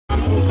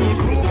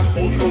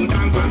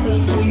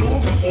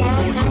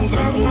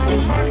old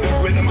school fun.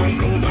 Rhythm and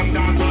blues and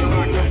dance all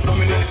rock.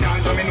 Coming to the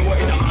dance, I mean what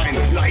it's mine.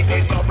 Light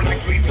it up like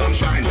sweet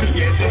sunshine.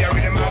 Yes, the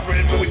rhythm of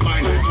rhythm through his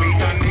mind.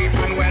 Sweet and deep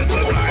and well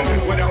sublime.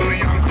 Whether only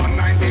young on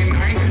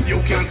 99, you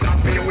can't stop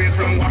for your ways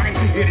from wine.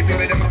 Hear the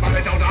people them up on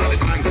it out all the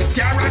time.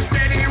 Scare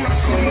steady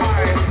rock on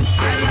mine.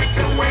 I like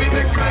the way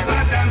the girls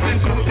are dancing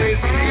to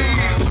this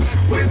beat.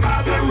 With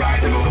all the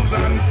right moves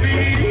and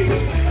feet.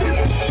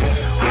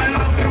 I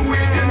love the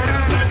way them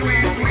dance that we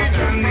sweet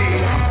and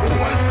neat.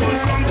 What's good,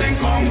 something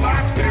come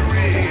back for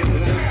real.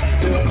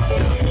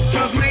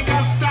 Just make a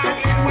start,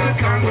 it will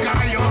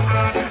conquer your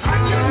heart.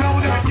 And you know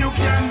that you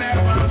can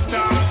never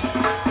stop.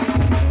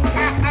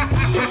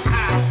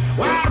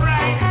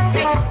 Alright.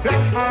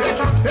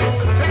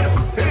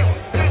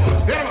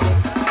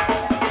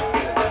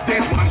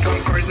 This one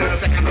comes first, then the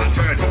second and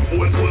third.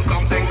 Old school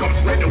something comes,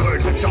 spread the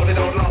word. Shout it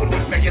out loud,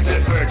 make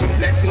yourself heard.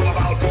 Let's move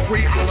about,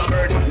 free as a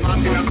bird. Man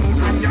in a suit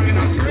and young in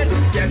a skirt.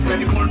 Get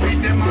ready for feed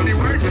them on the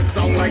word.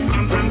 Sound like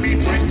sand and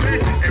beats like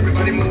dirt.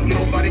 Everybody move,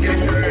 nobody get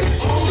hurt.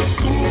 Old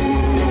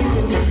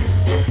school.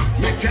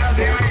 Me tell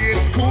the eye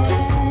it's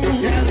cool.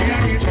 Tell the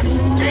eye it's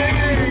cool.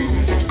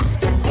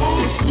 Yeah.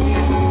 Old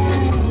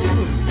school.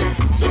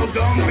 So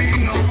don't be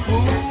no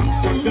fool.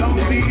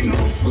 Don't be no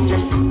fool.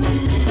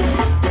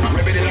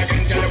 Repeat it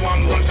again, tell it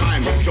one more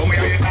time. Show me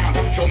how you dance,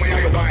 show me how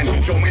you whine,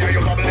 show me how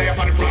you bubble up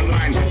on the front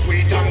line.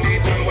 Sweet and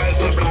neat and well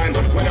sublime.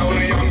 When I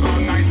was young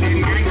on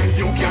 99,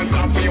 you can't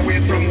stop for your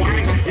waist from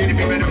wine. Hear the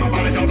people them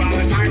about it out all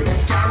the time.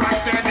 Scare rock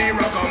steady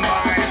rock on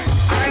mine.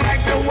 I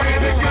like the way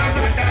the girls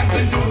are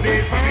dancing to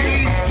this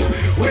beat.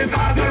 With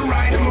all the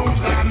right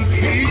moves and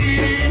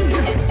feet.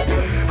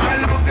 I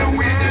love the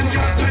way they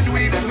just a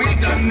dweeb,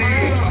 sweet and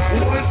neat.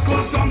 Old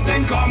school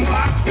something come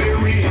back for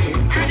real.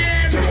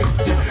 Again,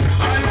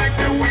 I like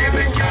the way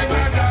the girls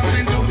are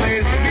dancing to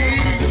this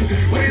beat.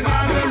 With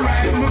all the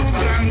right moves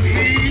and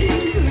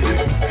feet.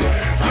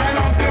 I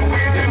love the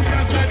way they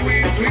just a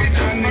dweeb, sweet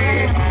and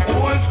neat.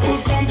 Old school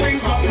something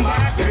come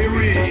back for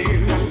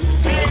real.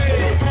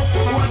 Hey,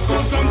 old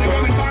school something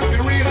coming back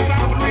for real. As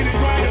I would really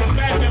try to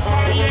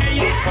specify,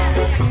 yeah.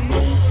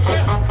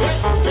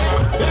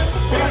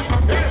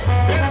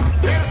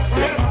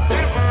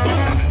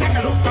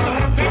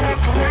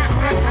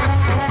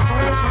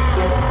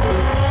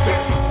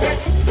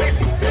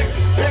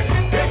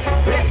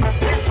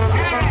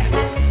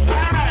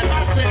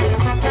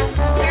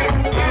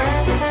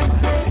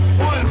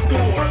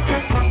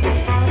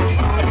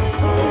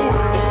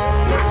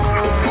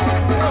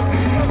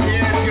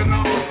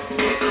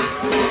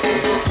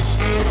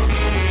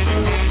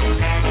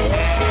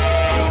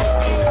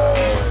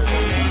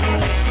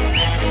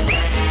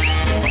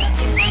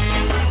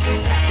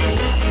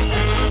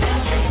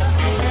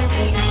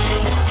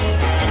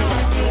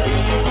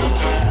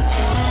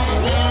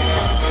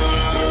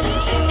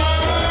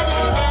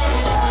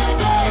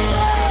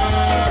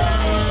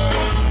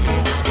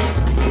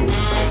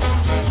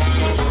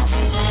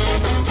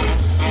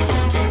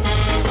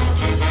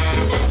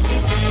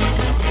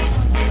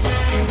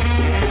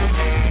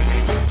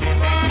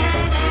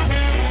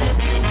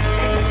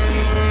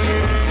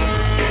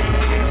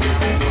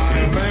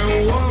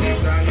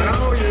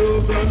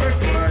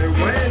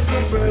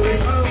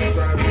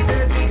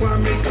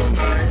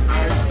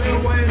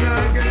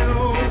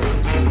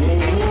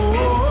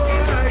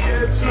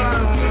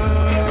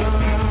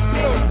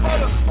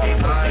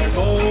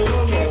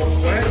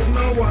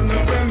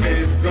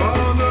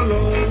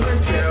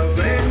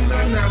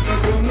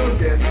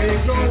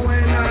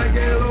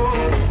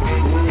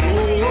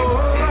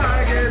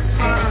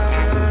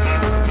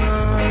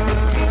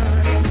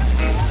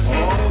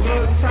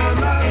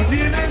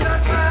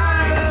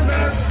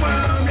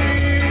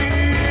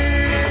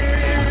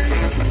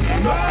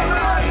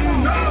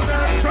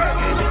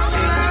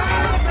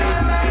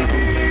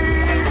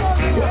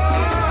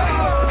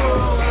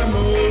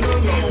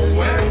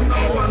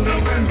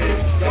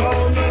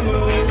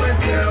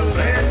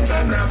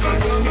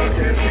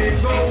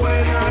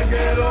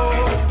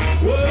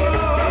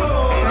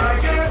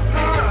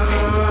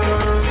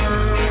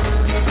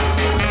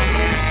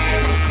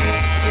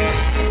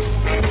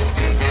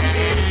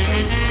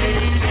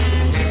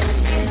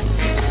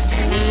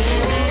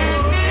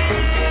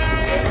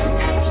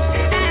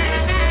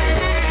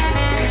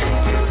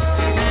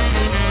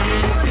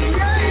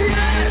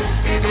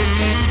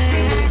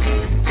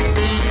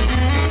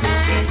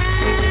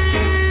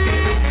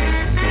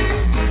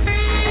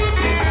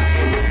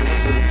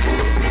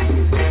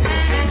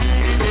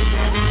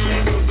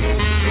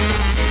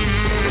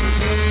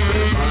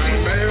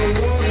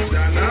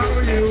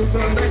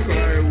 Sunday.